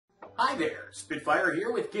Hi there, Spitfire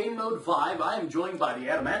here with Game Mode 5. I am joined by the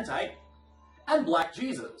Adamantite and Black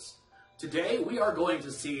Jesus. Today we are going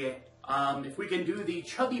to see if we can do the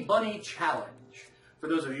Chubby Bunny Challenge. For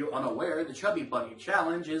those of you unaware, the Chubby Bunny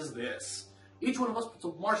Challenge is this. Each one of us puts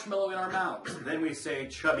a marshmallow in our mouths. Then we say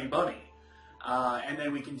Chubby Bunny. And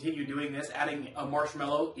then we continue doing this, adding a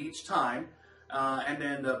marshmallow each time. And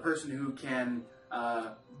then the person who can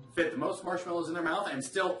fit the most marshmallows in their mouth and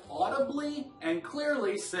still audibly and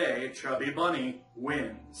clearly say Chubby Bunny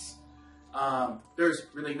wins. There's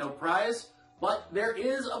really no prize, but there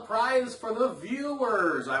is a prize for the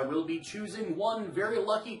viewers. I will be choosing one very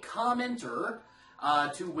lucky commenter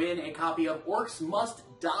to win a copy of Orcs Must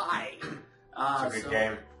Die. It's a good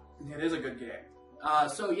game. It is a good game.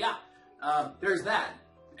 So yeah, there's that.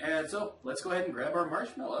 And so let's go ahead and grab our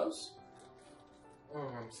marshmallows. Oh,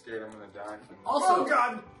 I'm scared I'm gonna die. Also, oh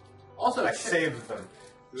God! Also, I saved them.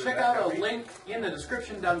 Check out a link in the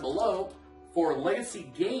description down below for Legacy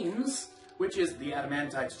Games, which is the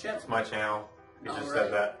Adamantite's channel. It's my channel. You just All said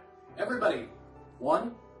right. that. Everybody,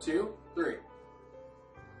 1, 2, 3.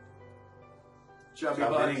 Chubby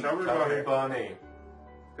Bunny. Chubby Bunny.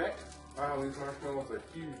 Okay. Wow, these marshmallows are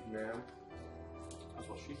huge, man. That's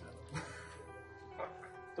what she said.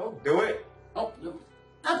 Don't do it. Oh, no.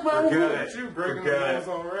 That's my Forget rule. it. You breaking the Forget rules it.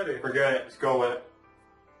 already. Forget it. Let's go with it.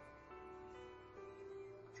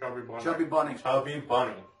 Chubby Bunny. Chubby Bunny. Chubby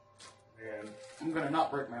Bunny. Man, I'm gonna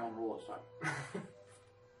not break my own rule this time.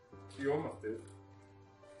 you almost did.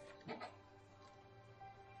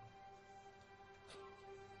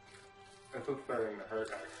 That's what's starting to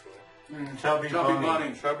hurt, actually. Chubby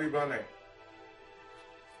Bunny. Chubby Bunny.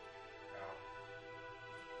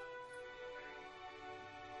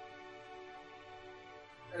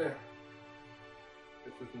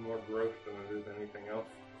 This is more gross than it is anything else.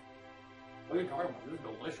 What are you talking about? This is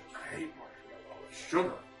delicious. I hate marshmallows.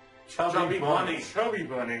 Sugar. Chubby Bunny. Chubby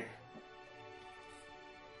Bunny.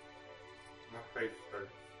 My face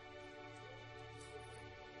hurts.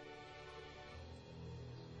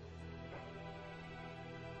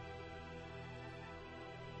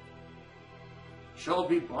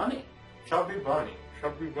 Chubby Bunny. Chubby Bunny.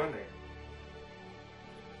 Chubby Bunny.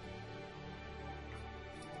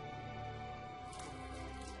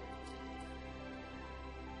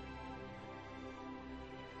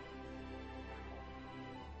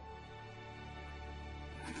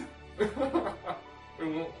 It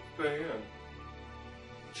won't stay in.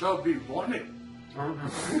 Chubby Bunny.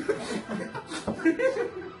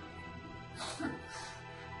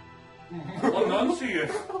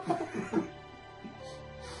 Enunciate.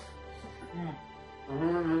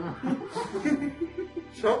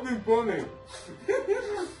 Chubby Bunny.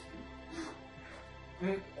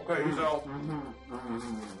 Okay, he's out.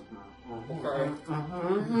 Okay.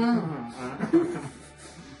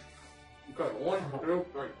 Okay, 1, 2,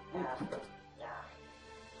 3.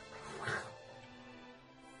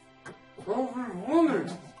 Chubby Bunny.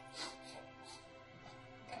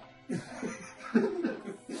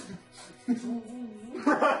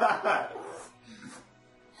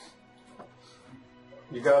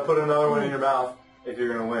 You gotta put another one in your mouth if you're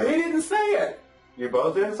gonna win. He didn't say it. You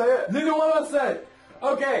both didn't say it? Neither one of us said.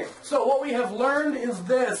 Okay, so what we have learned is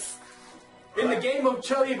this. In the game of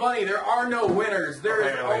Chubby Bunny, there are no winners. There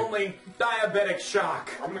is Apparently. only diabetic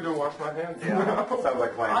shock. I'm gonna go wash my hands. Yeah. Sounds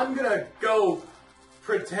like playing. I'm gonna go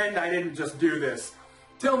pretend I didn't just do this.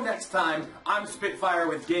 Till next time, I'm Spitfire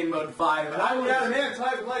with Game Mode 5, and I'm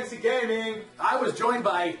Adamantite with Legacy Gaming. I was joined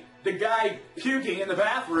by the guy puking in the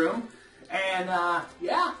bathroom. And,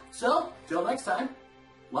 yeah, so, till next time,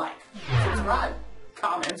 like, subscribe,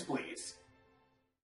 comments, please.